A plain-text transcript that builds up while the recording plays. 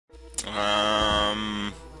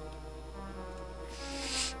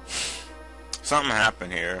Something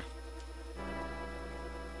happened here.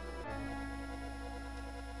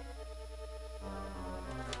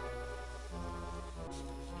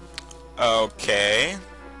 Okay.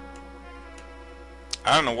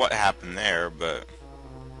 I don't know what happened there, but...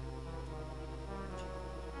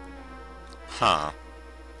 Huh.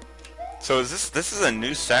 So this is a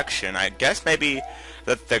new section. I guess maybe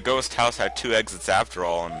that the ghost house had two exits after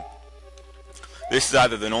all, and this is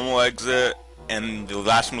either the normal exit and the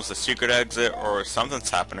last one was the secret exit, or something's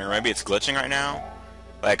happening. Or maybe it's glitching right now.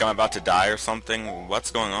 Like I'm about to die or something. What's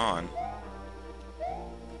going on?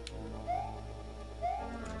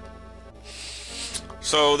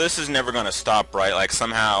 So this is never gonna stop, right? Like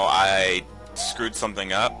somehow I screwed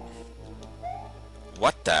something up.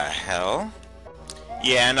 What the hell?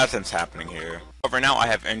 Yeah, nothing's happening here. However, now I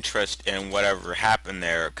have interest in whatever happened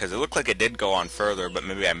there, because it looked like it did go on further, but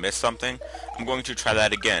maybe I missed something. I'm going to try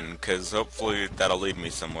that again, because hopefully that'll lead me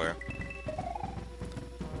somewhere.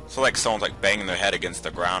 So like someone's like banging their head against the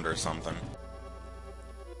ground or something.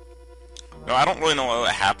 No, I don't really know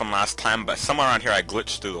what happened last time, but somewhere around here I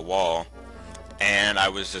glitched through the wall, and I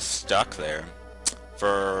was just stuck there.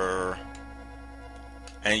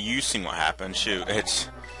 And you've seen what happened. Shoot, it's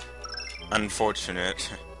unfortunate.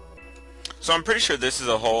 So I'm pretty sure this is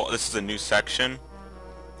a new section,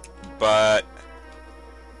 but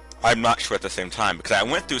I'm not sure at the same time, because I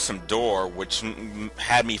went through some door which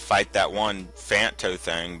had me fight that one Fanto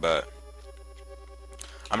thing, but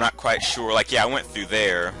I'm not quite sure. Like, yeah, I went through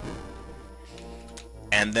there,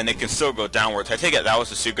 and then it can still go downwards. I take it that was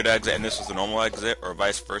the secret exit and this was the normal exit, or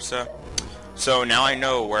vice versa. So now I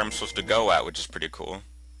know where I'm supposed to go at, which is pretty cool.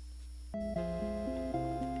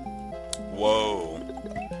 Whoa.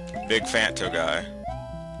 Big Fanto guy.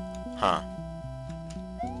 Huh.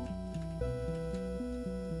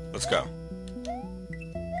 Let's go.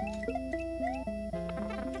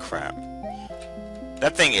 Crap.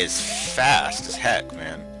 That thing is fast as heck,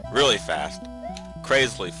 man. Really fast.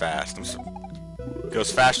 Crazily fast.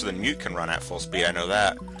 Goes faster than Mute can run at full speed, I know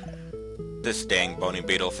that. This dang bony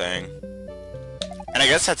beetle thing. And I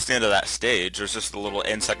guess that's the end of that stage. There's just a little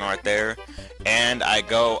insect right there. And I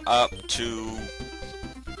go up to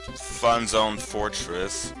Funzone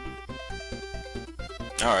Fortress.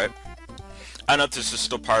 Alright. I don't know if this is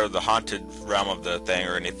still part of the haunted realm of the thing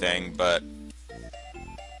or anything, but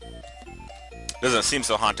doesn't seem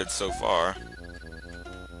so haunted so far.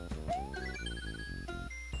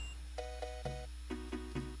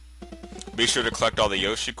 Be sure to collect all the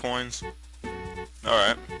Yoshi coins.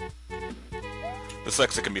 Alright. This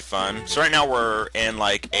looks like it can be fun. So right now we're in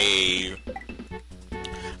like a...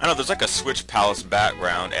 I don't know, there's like a Switch Palace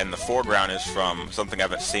background, and the foreground is from something I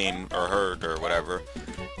haven't seen or heard or whatever.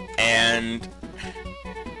 And...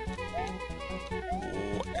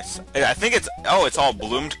 I think it's... Oh, it's all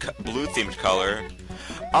blue-themed color.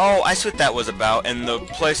 Oh, I see what that was about. And the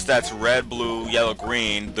place that's red, blue, yellow,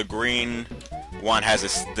 green, the green one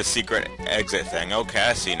has the secret exit thing. Okay,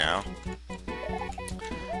 I see now.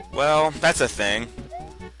 Well, that's a thing.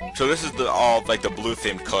 So this is all like the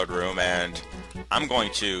blue-themed colored room, and I'm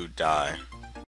going to die.